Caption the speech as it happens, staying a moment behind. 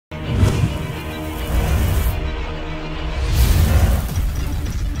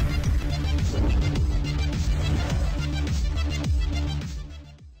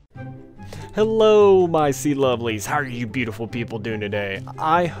Hello, my C-Lovelies. How are you beautiful people doing today?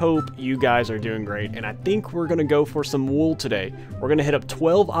 I hope you guys are doing great, and I think we're going to go for some wool today. We're going to hit up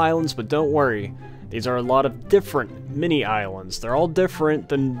 12 islands, but don't worry. These are a lot of different mini islands. They're all different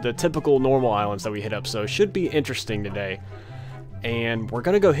than the typical normal islands that we hit up, so it should be interesting today. And we're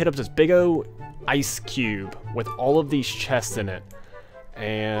going to go hit up this big old ice cube with all of these chests in it.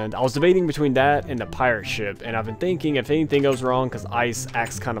 And I was debating between that and the pirate ship, and I've been thinking if anything goes wrong, because ice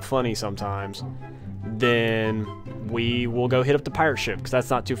acts kind of funny sometimes, then we will go hit up the pirate ship, because that's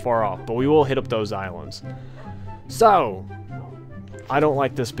not too far off, but we will hit up those islands. So, I don't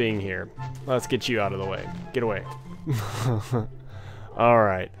like this being here. Let's get you out of the way. Get away.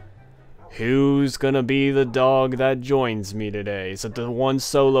 Alright. Who's gonna be the dog that joins me today? Is it the one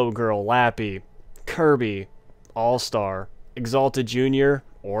solo girl, Lappy, Kirby, All-Star, Exalted Junior,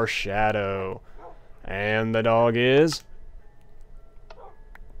 or Shadow? And the dog is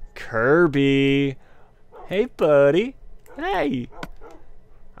Kirby. Hey, buddy. Hey.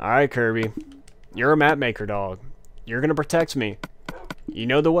 Alright, Kirby. You're a map maker dog. You're gonna protect me. You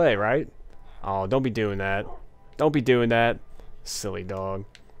know the way, right? Oh, don't be doing that. Don't be doing that. Silly dog.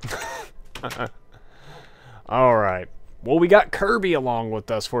 Alright. Well, we got Kirby along with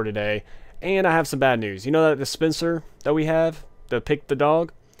us for today. And I have some bad news. You know that dispenser that we have to pick the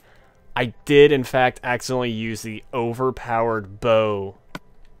dog? I did, in fact, accidentally use the overpowered bow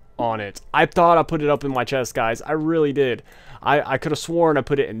on it. I thought I put it up in my chest, guys. I really did. I could have sworn I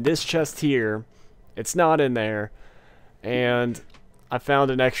put it in this chest here. It's not in there. And I found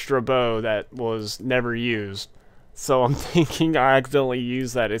an extra bow that was never used. So I'm thinking I accidentally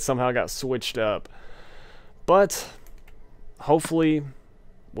used that. It somehow got switched up. But hopefully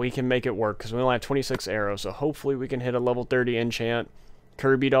we can make it work, because we only have 26 arrows, so hopefully we can hit a level 30 enchant.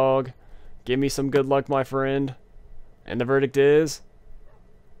 Kirby dog, give me some good luck, my friend. And the verdict is...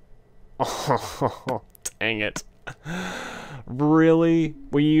 Oh, dang it. Really?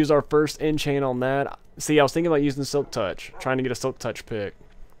 We use our first enchant on that? See, I was thinking about using Silk Touch, trying to get a Silk Touch pick.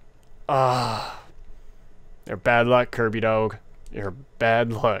 You're bad luck, Kirby dog. You're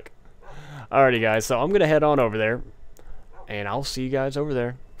bad luck. Alrighty, guys, so I'm going to head on over there. And I'll see you guys over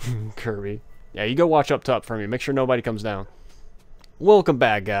there. Kirby. Yeah, you go watch up top for me. Make sure nobody comes down. Welcome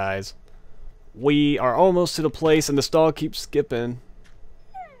back, guys. We are almost to the place, and this dog keeps skipping.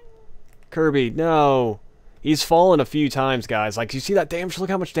 Kirby, no. He's fallen a few times, guys. Like, you see that damage? Look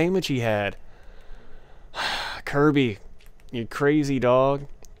how much damage he had. Kirby, you crazy dog.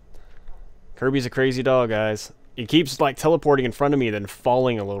 Kirby's a crazy dog, guys. He keeps, like, teleporting in front of me, then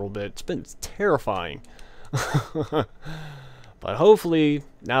falling a little bit. It's been terrifying. But hopefully,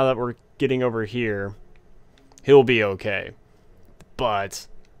 now that we're getting over here, he'll be okay. But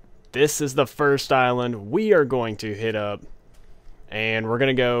this is the first island we are going to hit up. And we're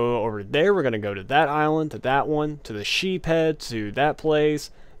going to go over there. We're going to go to that island, to that one, to the sheep head, to that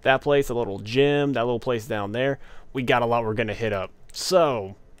place, a little gym, that little place down there. We got a lot we're going to hit up.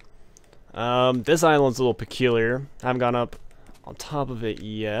 So, this island's a little peculiar. I haven't gone up on top of it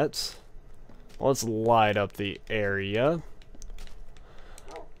yet. Let's light up the area.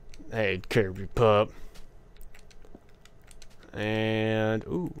 Hey, Kirby pup. And,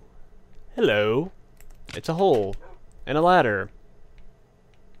 ooh. Hello. It's a hole. And a ladder.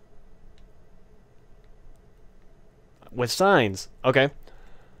 With signs. Okay.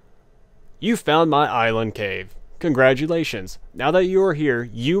 You found my island cave. Congratulations. Now that you are here,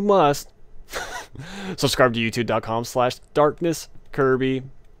 you must subscribe to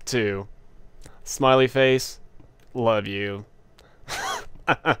youtube.com/darknesskirby2. Smiley face. Love you.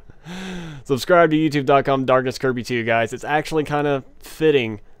 Subscribe to youtube.com/darknesskirby2, guys. It's actually kind of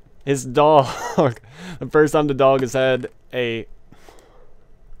fitting. His dog. The first time the dog has had a...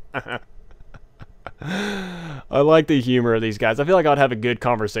 I like the humor of these guys. I feel like I'd have a good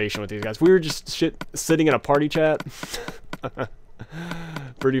conversation with these guys. We were just sitting in a party chat.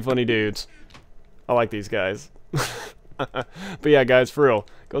 Pretty funny dudes. I like these guys. But yeah, guys, for real,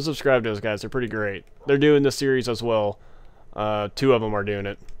 go subscribe to those guys. They're pretty great. They're doing this series as well. 2 of them are doing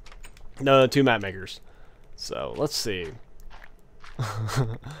it. No, 2 map makers. So, let's see.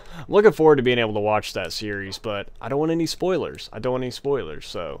 I'm looking forward to being able to watch that series, but I don't want any spoilers.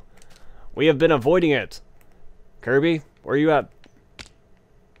 So we have been avoiding it. Kirby, where are you at?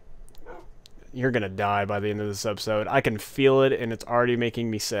 You're gonna die by the end of this episode. I can feel it, and it's already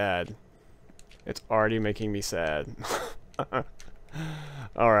making me sad.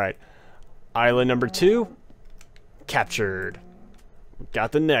 Alright. Island number 2. Captured.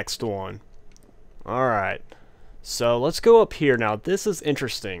 Got the next one. Alright. So let's go up here now. This is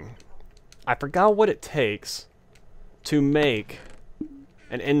interesting. I forgot what it takes to make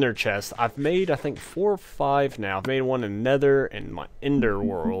an ender chest. I've made, I think, 4 or 5 now. I've made one in Nether and my ender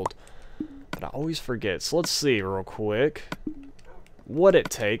world. But I always forget. So let's see real quick what it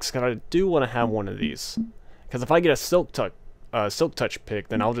takes, because I do want to have one of these. Because if I get a silk touch pick,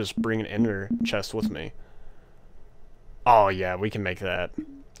 then I'll just bring an ender chest with me. Oh yeah, we can make that.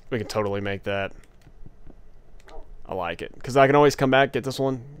 We can totally make that. I like it. Because I can always come back, get this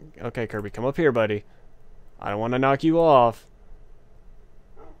one. Okay, Kirby, come up here, buddy. I don't want to knock you off.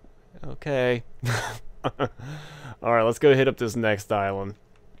 Okay. Alright, let's go hit up this next island.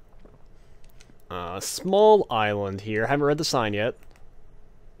 Small island here. I haven't read the sign yet.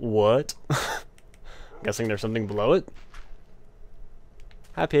 What? Guessing there's something below it?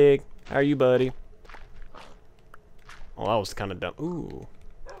 Hi, pig. How are you, buddy? Oh, that was kind of dumb. Ooh.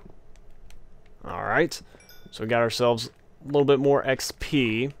 Alright. So we got ourselves a little bit more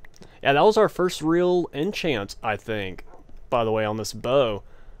XP. Yeah, that was our first real enchant, I think, by the way, on this bow.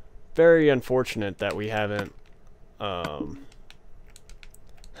 Very unfortunate that we haven't... There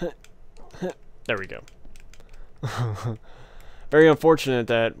we go. Very unfortunate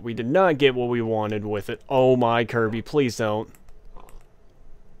that we did not get what we wanted with it. Oh my, Kirby, please don't.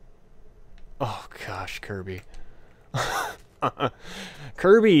 Oh gosh, Kirby.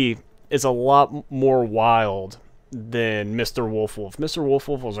 Kirby is a lot more wild than Mr. Wolf Wolf. Mr. Wolf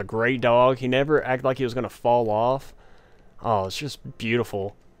Wolf was a great dog. He never acted like he was going to fall off. Oh, it's just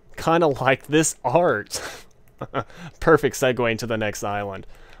beautiful. Kind of like this art. Perfect segue into the next island.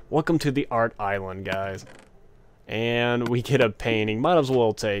 Welcome to the art island, guys. And we get a painting. Might as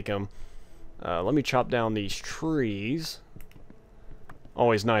well take them. Let me chop down these trees.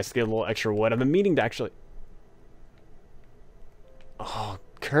 Always nice to get a little extra wood. I've been meaning to actually... Oh,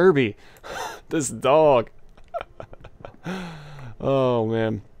 Kirby. This dog. Oh,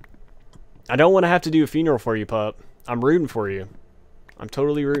 man. I don't want to have to do a funeral for you, pup. I'm rooting for you. I'm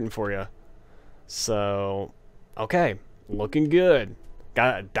totally rooting for you. So, okay. Looking good.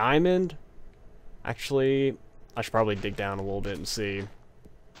 Got a diamond. Actually, I should probably dig down a little bit and see.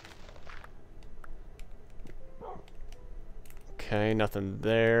 Okay, nothing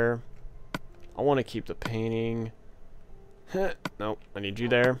there. I want to keep the painting. Nope, I need you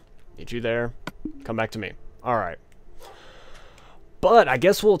there. Need you there. Come back to me. Alright. But I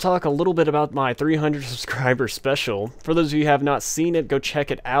guess we'll talk a little bit about my 300 subscriber special. For those of you who have not seen it, go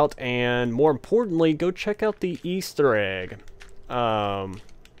check it out. And more importantly, go check out the Easter egg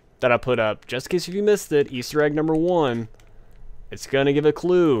that I put up. Just in case if you missed it, Easter egg number 1. It's going to give a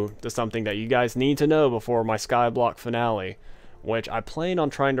clue to something that you guys need to know before my Skyblock finale, which I plan on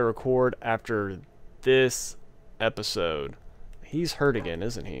trying to record after this episode. He's hurt again,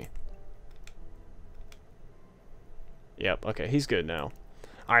 isn't he? Yep, okay, he's good now.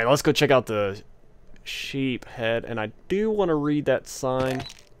 Alright, let's go check out the sheep head, and I do want to read that sign.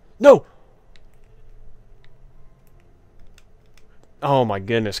 No! Oh my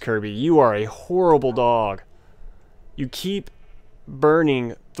goodness, Kirby, you are a horrible dog. You keep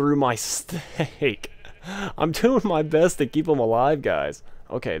burning through my steak. I'm doing my best to keep them alive, guys.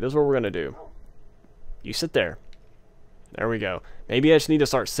 Okay, this is what we're going to do. You sit there. There we go. Maybe I just need to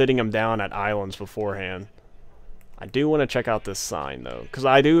start sitting them down at islands beforehand. I do want to check out this sign, though, because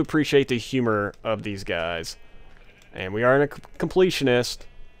I do appreciate the humor of these guys. And we are a completionist,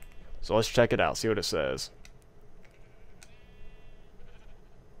 so let's check it out, see what it says.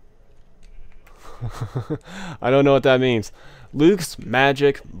 I don't know what that means. Luke's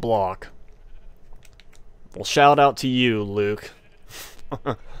magic block. Well, shout out to you, Luke.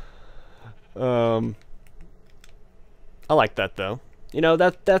 I like that, though. You know,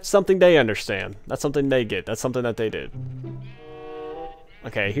 that's something they understand. That's something they get. That's something that they did.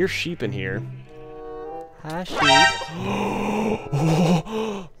 Okay, here's sheep in here. Hi, sheep.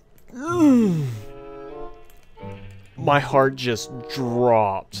 My heart just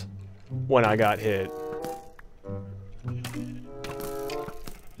dropped when I got hit.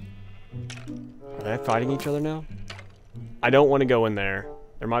 Are they fighting each other now? I don't want to go in there.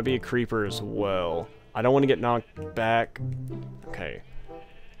 There might be a creeper as well. I don't want to get knocked back. Okay.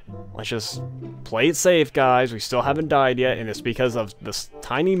 Let's just play it safe, guys. We still haven't died yet, and it's because of this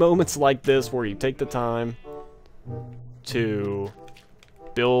tiny moments like this where you take the time to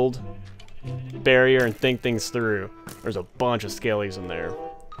build barrier and think things through. There's a bunch of scalies in there.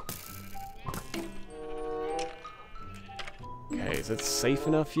 Okay, is it safe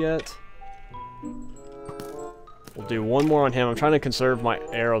enough yet? We'll do one more on him. I'm trying to conserve my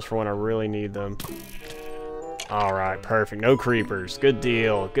arrows for when I really need them. Alright, perfect. No creepers. Good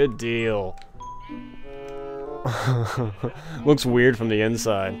deal. Good deal. Looks weird from the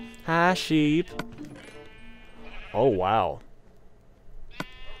inside. Hi, sheep. Oh, wow.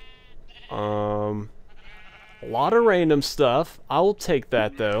 A lot of random stuff. I'll take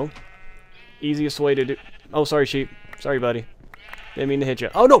that, though. Easiest way to do... Oh, sorry, sheep. Sorry, buddy. Didn't mean to hit you.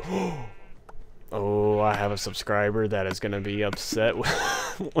 Oh, no! Oh, I have a subscriber that is going to be upset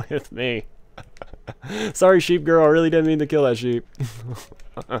with me. Sorry, sheep girl. I really didn't mean to kill that sheep.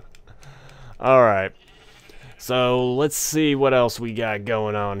 Alright. So, let's see what else we got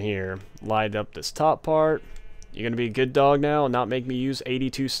going on here. Light up this top part. You going to be a good dog now and not make me use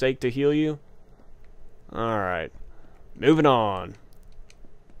 82 steak to heal you? Alright. Moving on.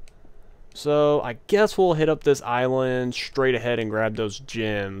 So, I guess we'll hit up this island straight ahead and grab those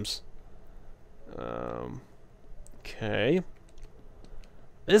gems. Okay.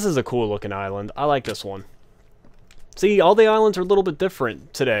 This is a cool looking island. I like this one. See, all the islands are a little bit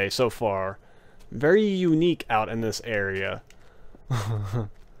different today so far. Very unique out in this area.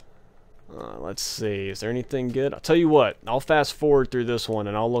 Let's see. Is there anything good? I'll tell you what. I'll fast forward through this one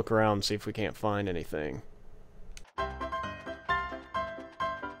and I'll look around and see if we can't find anything.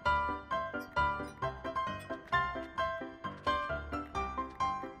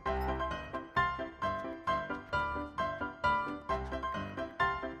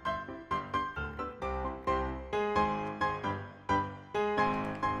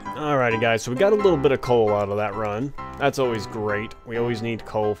 Alrighty guys, so we got a little bit of coal out of that run. That's always great. We always need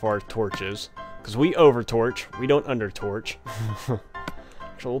coal for our torches. Because we over-torch, we don't under-torch. So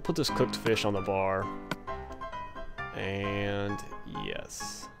we'll put this cooked fish on the bar. And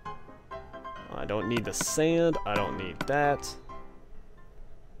yes. I don't need the sand, I don't need that.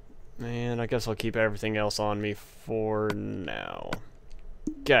 And I guess I'll keep everything else on me for now.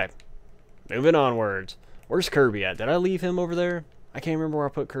 Okay. Moving onwards. Where's Kirby at? Did I leave him over there? I can't remember where I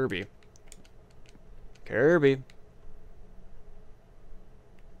put Kirby. Kirby.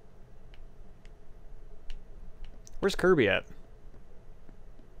 Where's Kirby at?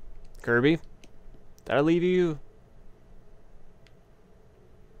 Kirby? Did I leave you?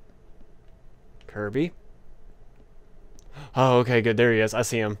 Kirby? Oh, okay, good. There he is. I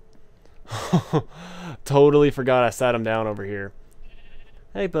see him. Totally forgot I sat him down over here.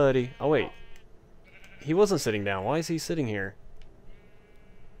 Hey, buddy. Oh, wait. He wasn't sitting down. Why is he sitting here?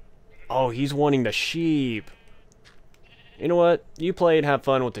 Oh, he's wanting the sheep. You know what? You play and have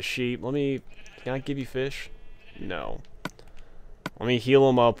fun with the sheep. Can I give you fish? No. Let me heal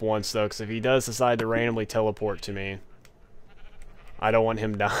him up once, though, because if he does decide to randomly teleport to me, I don't want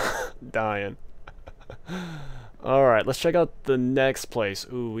him dying. Alright, let's check out the next place.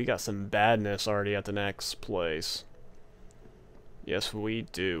 Ooh, we got some badness already at the next place. Yes, we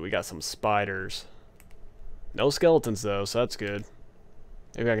do. We got some spiders. No skeletons, though, so that's good.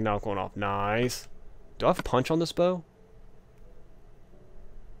 Maybe I can knock one off. Nice. Do I have punch on this bow?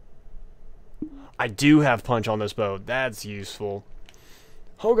 I do have punch on this bow. That's useful.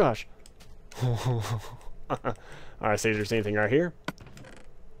 Oh, gosh. Alright, see if there's anything right here.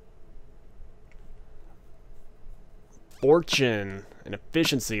 Fortune and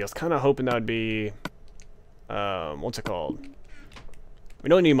efficiency. I was kind of hoping that would be... what's it called? We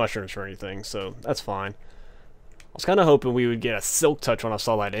don't need mushrooms for anything, so that's fine. I was kind of hoping we would get a silk touch when I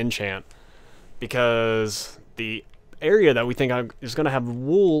saw that enchant, because the area that we think is going to have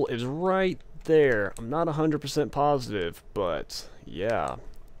wool is right there. I'm not 100% positive, but yeah,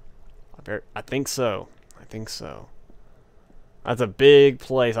 I think so. I think so. That's a big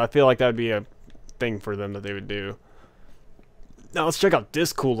place. I feel like that would be a thing for them that they would do. Now let's check out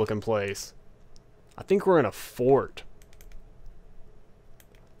this cool looking place. I think we're in a fort.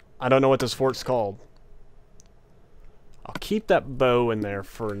 I don't know what this fort's called. I'll keep that bow in there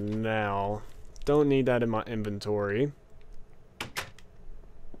for now. Don't need that in my inventory.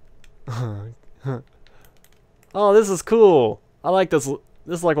 Oh, this is cool. I like this.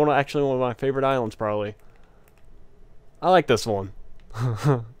 This is like actually one of my favorite islands, probably. I like this one.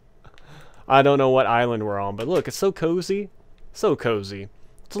 I don't know what island we're on, but look, it's so cozy. So cozy.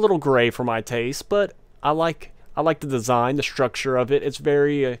 It's a little gray for my taste, but I like the design, the structure of it. It's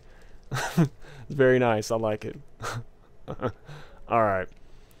very it's very nice. I like it. Alright,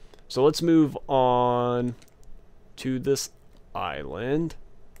 so let's move on to this island.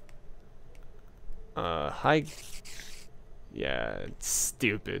 Hi. Yeah, it's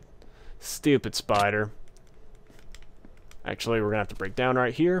stupid. Stupid spider. Actually, we're gonna have to break down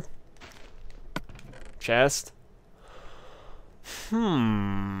right here. Chest.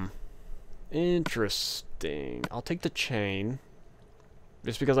 Interesting. I'll take the chain.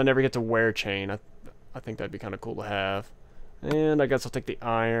 Just because I never get to wear chain. I think that'd be kind of cool to have. And I guess I'll take the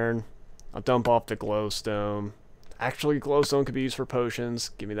iron. I'll dump off the glowstone. Actually, glowstone could be used for potions.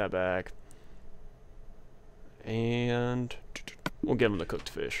 Give me that back. And we'll give him the cooked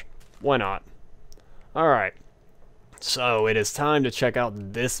fish. Why not? Alright. So, it is time to check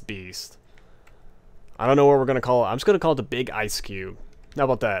out this beast. I don't know what we're going to call it. I'm just going to call it the Big Ice Cube. How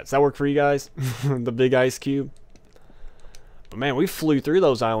about that? Does that work for you guys? The Big Ice Cube? But man, we flew through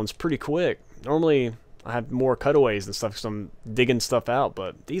those islands pretty quick. Normally, I have more cutaways and stuff because I'm digging stuff out,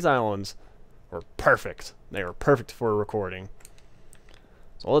 but these islands were perfect. They were perfect for recording.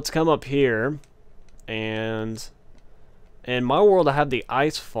 So let's come up here, and in my world I have the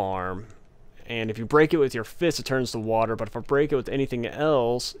ice farm, and if you break it with your fist it turns to water, but if I break it with anything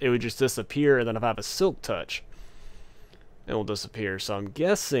else it would just disappear, and then if I have a silk touch it will disappear. So I'm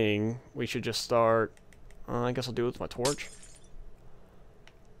guessing we should just start, I guess I'll do it with my torch.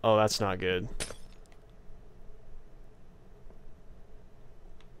 Oh, that's not good.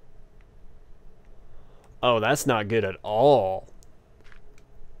 Oh, that's not good at all.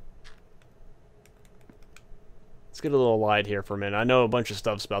 Let's get a little light here for a minute. I know a bunch of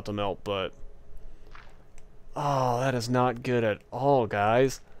stuff's about to melt, but oh, that is not good at all,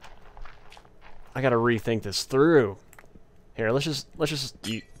 guys. I gotta rethink this through. Here, let's just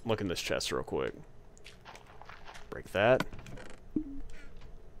look in this chest real quick. Break that.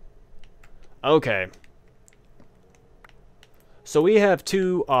 Okay. So we have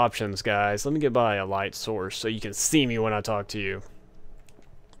two options, guys. Let me get by a light source so you can see me when I talk to you.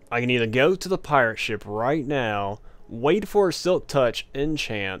 I can either go to the pirate ship right now, wait for a silk touch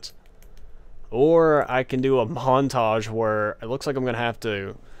enchant, or I can do a montage where it looks like I'm going to have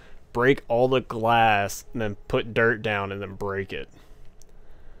to break all the glass and then put dirt down and then break it.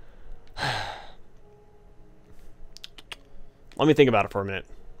 Let me think about it for a minute.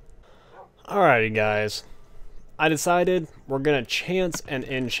 Alrighty, guys. I decided we're going to chance and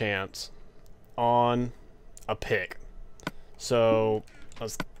enchant on a pick. So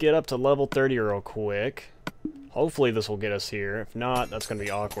let's get up to level 30 real quick. Hopefully this will get us here. If not, that's going to be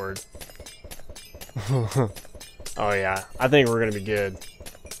awkward. Oh yeah, I think we're going to be good.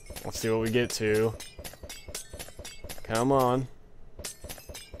 Let's see what we get to. Come on.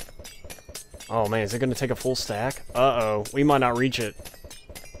 Oh man, is it going to take a full stack? Uh-oh, we might not reach it.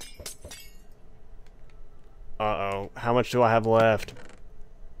 Uh-oh, how much do I have left?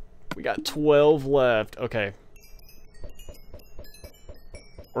 We got 12 left. Okay.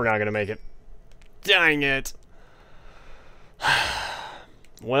 We're not going to make it. Dang it!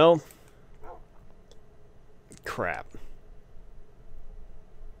 Well, crap.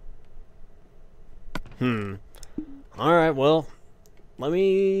 Alright, well, let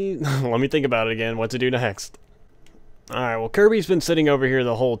me think about it again, what to do next. Alright, well, Kirby's been sitting over here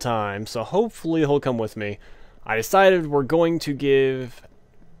the whole time, so hopefully he'll come with me. I decided we're going to give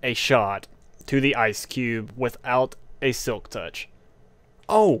a shot to the ice cube without a silk touch.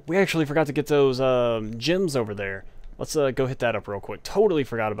 Oh, we actually forgot to get those gems over there. Let's go hit that up real quick. Totally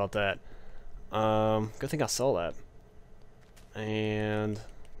forgot about that. Good thing I saw that. And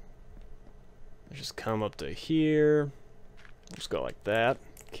let's just come up to here. Let's go like that.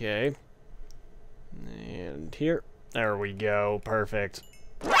 Okay. And here. There we go. Perfect.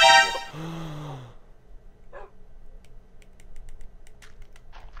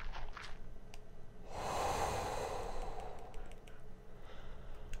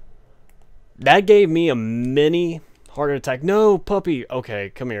 That gave me a mini heart attack. No, puppy. Okay,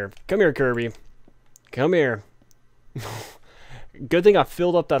 come here. Come here, Kirby. Come here. Good thing I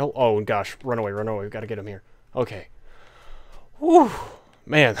filled up that whole... Oh, gosh. Run away, run away. We've got to get him here. Okay. Whew.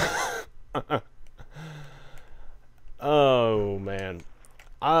 Man. Oh, man.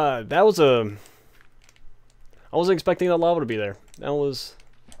 That was a... I wasn't expecting that lava to be there. That was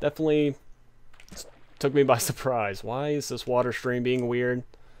definitely... took me by surprise. Why is this water stream being weird?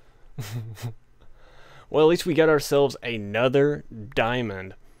 Well, at least we got ourselves another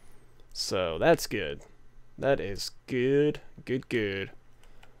diamond. So, that's good. That is good. Good, good.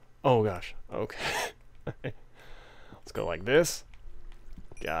 Oh, gosh. Okay. Let's go like this.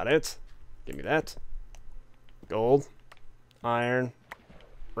 Got it. Give me that. Gold. Iron.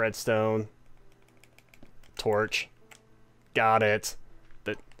 Redstone. Torch. Got it.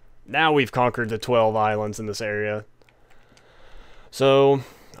 Now we've conquered the 12 islands in this area. So...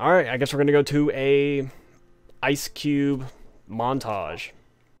 Alright, I guess we're gonna go to a ice cube montage.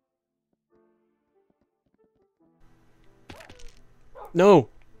 No!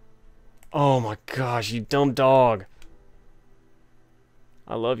 Oh my gosh, you dumb dog.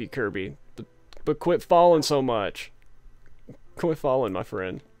 I love you, Kirby. But quit falling so much. Quit falling, my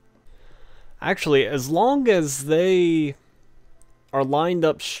friend. Actually, as long as they are lined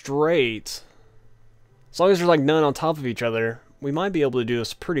up straight, as long as there's like none on top of each other, we might be able to do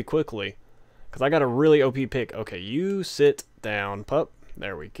this pretty quickly. Because I got a really OP pick. Okay, you sit down, pup.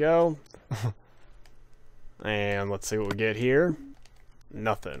 There we go. And let's see what we get here.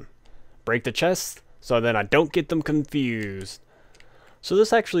 Nothing. Break the chest so then I don't get them confused. So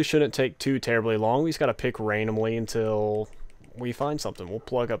this actually shouldn't take too terribly long. We just gotta pick randomly until we find something. We'll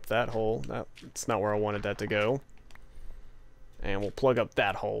plug up that hole. That's not where I wanted that to go. And we'll plug up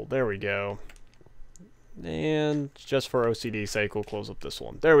that hole. There we go. And just for OCD's sake, we'll close up this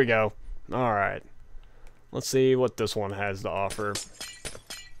one. There we go. Alright. Let's see what this one has to offer.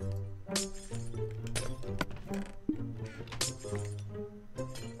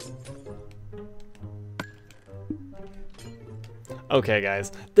 Okay,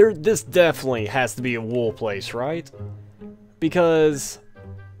 guys. This definitely has to be a wool place, right? Because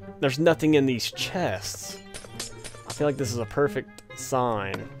there's nothing in these chests. I feel like this is a perfect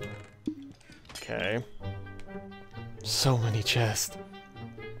sign. Okay. So many chests.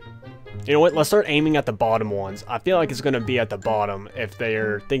 You know what? Let's start aiming at the bottom ones. I feel like it's going to be at the bottom if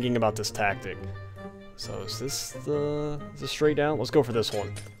they're thinking about this tactic. So is this straight down? Let's go for this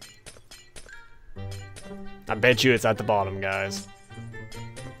one. I bet you it's at the bottom, guys.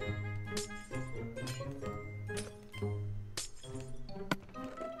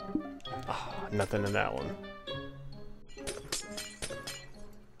 Oh, nothing in that one.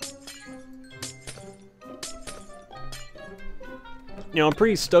 You know, I'm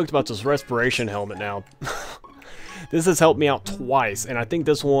pretty stoked about this respiration helmet now. This has helped me out twice, and I think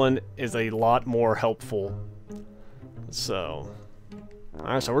this one is a lot more helpful. So,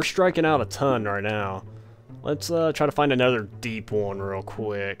 alright, so we're striking out a ton right now. Let's try to find another deep one real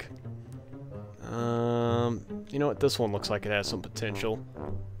quick. You know what? This one looks like it has some potential.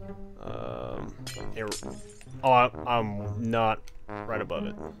 Here. Oh, I'm not right above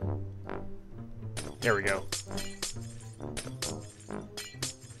it. There we go.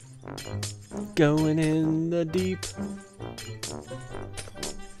 Going in the deep.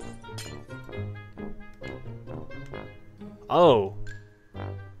 Oh.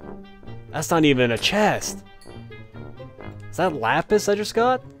 That's not even a chest. Is that lapis I just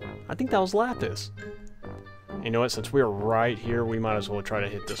got? I think that was lapis. You know what? Since we're right here, we might as well try to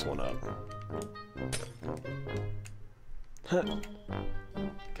hit this one up. Huh.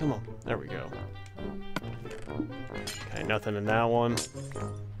 Come on. There we go. Okay, nothing in that one.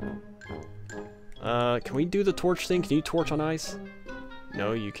 Can we do the torch thing? Can you torch on ice?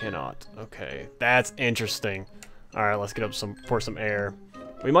 No, you cannot. Okay, that's interesting. Alright, let's get up for some air.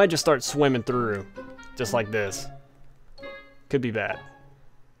 We might just start swimming through. Just like this. Could be bad.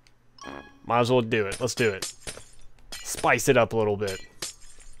 Might as well do it. Let's do it. Spice it up a little bit.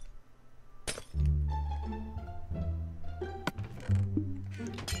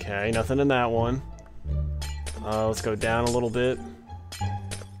 Okay, nothing in that one. Let's go down a little bit.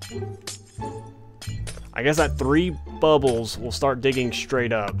 I guess at 3 bubbles, we'll start digging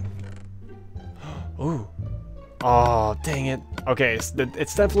straight up. Ooh. Oh, dang it. Okay, it's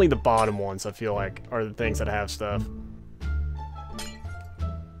definitely the bottom ones, I feel like, are the things that have stuff.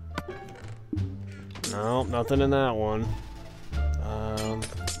 No, nothing in that one.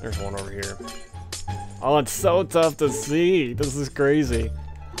 There's one over here. Oh, it's so tough to see. This is crazy.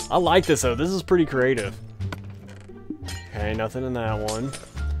 I like this, though. This is pretty creative. Okay, nothing in that one.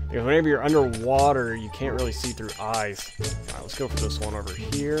 Because whenever you're underwater, you can't really see through ice. Alright, let's go for this one over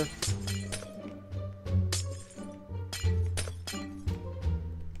here.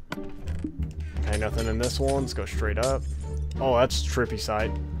 Okay, nothing in this one. Let's go straight up. Oh, that's trippy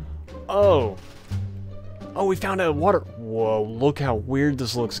sight. Oh! Oh, we found a water... Whoa, look how weird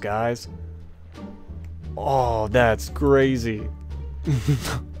this looks, guys. Oh, that's crazy.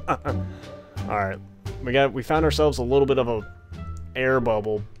 Alright. We found ourselves a little bit of a air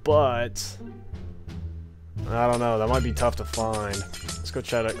bubble, but I don't know, that might be tough to find. Let's go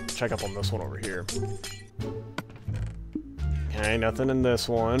check up on this one over here. Okay, nothing in this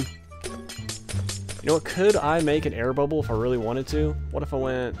one. You know what, could I make an air bubble if I really wanted to? What if I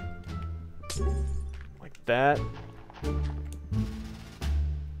went like that?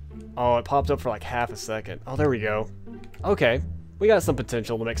 Oh, it popped up for like half a second. Oh, there we go. Okay, we got some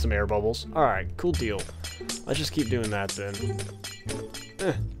potential to make some air bubbles. Alright, cool deal. Let's just keep doing that then.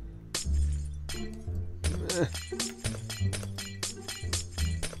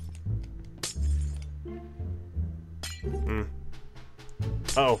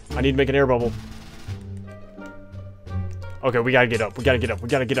 Uh-oh, I need to make an air bubble. Okay, we gotta get up. We gotta get up. We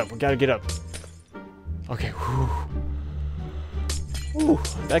gotta get up. We gotta get up. Okay, whew. Whew,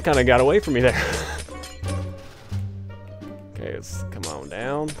 that kind of got away from me there. Okay, let's come on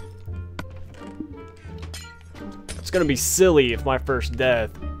down. It's gonna be silly if my first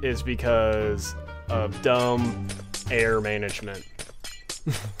death is because of dumb air management.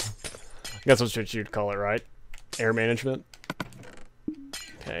 That's what you'd call it, right? Air management.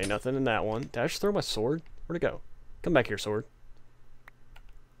 Okay, nothing in that one. Did I just throw my sword? Where'd it go? Come back here, sword.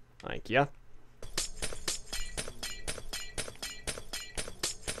 Thank ya.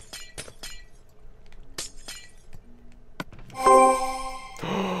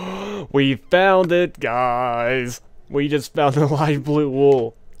 We found it, guys. We just found the light blue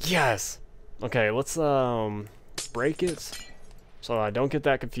wool. Yes. Okay, let's break it so I don't get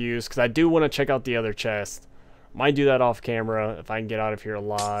that confused, because I do want to check out the other chest. Might do that off camera if I can get out of here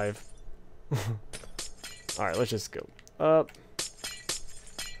alive. Alright, let's just go up.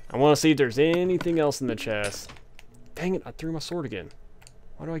 I want to see if there's anything else in the chest. Dang it, I threw my sword again.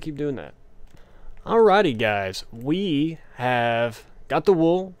 Why do I keep doing that? Alrighty, guys. We have got the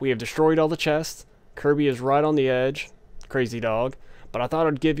wool. We have destroyed all the chests. Kirby is right on the edge. Crazy dog. But I thought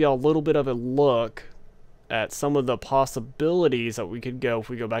I'd give y'all a little bit of a look at some of the possibilities that we could go if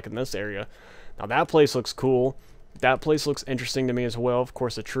we go back in this area. Now, that place looks cool. That place looks interesting to me as well. Of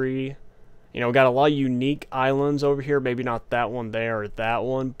course, a tree. You know, we got a lot of unique islands over here. Maybe not that one there or that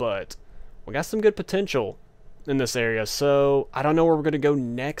one, but we got some good potential in this area. So, I don't know where we're going to go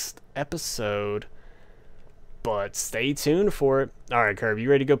next episode, but stay tuned for it. Alright, Kirby, you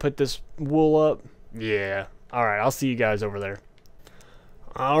ready to go put this wool up? Yeah. Alright, I'll see you guys over there.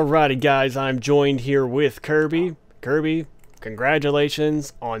 Alrighty, guys, I'm joined here with Kirby. Kirby,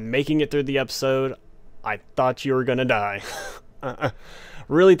 congratulations on making it through the episode. I thought you were gonna die.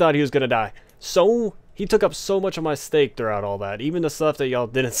 Really thought he was gonna die. So, he took up so much of my steak throughout all that, even the stuff that y'all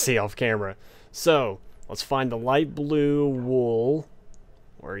didn't see off camera. So, let's find the light blue wool.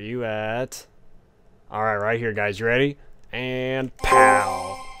 Where are you at? Alright, right here, guys. You ready? And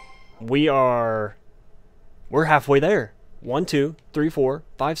pow! We're halfway there. 1, 2, 3, 4,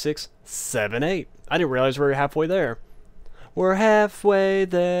 5, 6, 7, 8. I didn't realize we were halfway there. We're halfway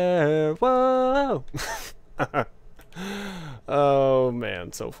there. Whoa! Oh,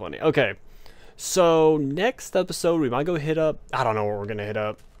 man. So funny. Okay. So, next episode, we might go hit up... I don't know what we're going to hit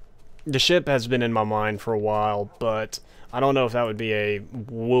up. The ship has been in my mind for a while, but I don't know if that would be a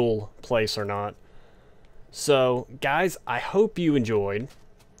wool place or not. So, guys, I hope you enjoyed.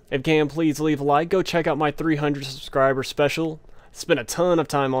 If you can, please leave a like. Go check out my 300 subscriber special. Spent a ton of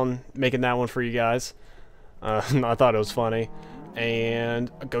time on making that one for you guys. I thought it was funny.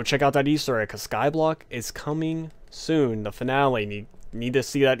 And go check out that Easter egg, because Skyblock is coming soon. The finale. Need to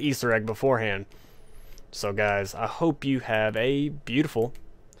see that Easter egg beforehand. So, guys, I hope you have a beautiful,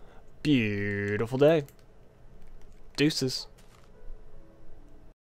 beautiful day. Deuces.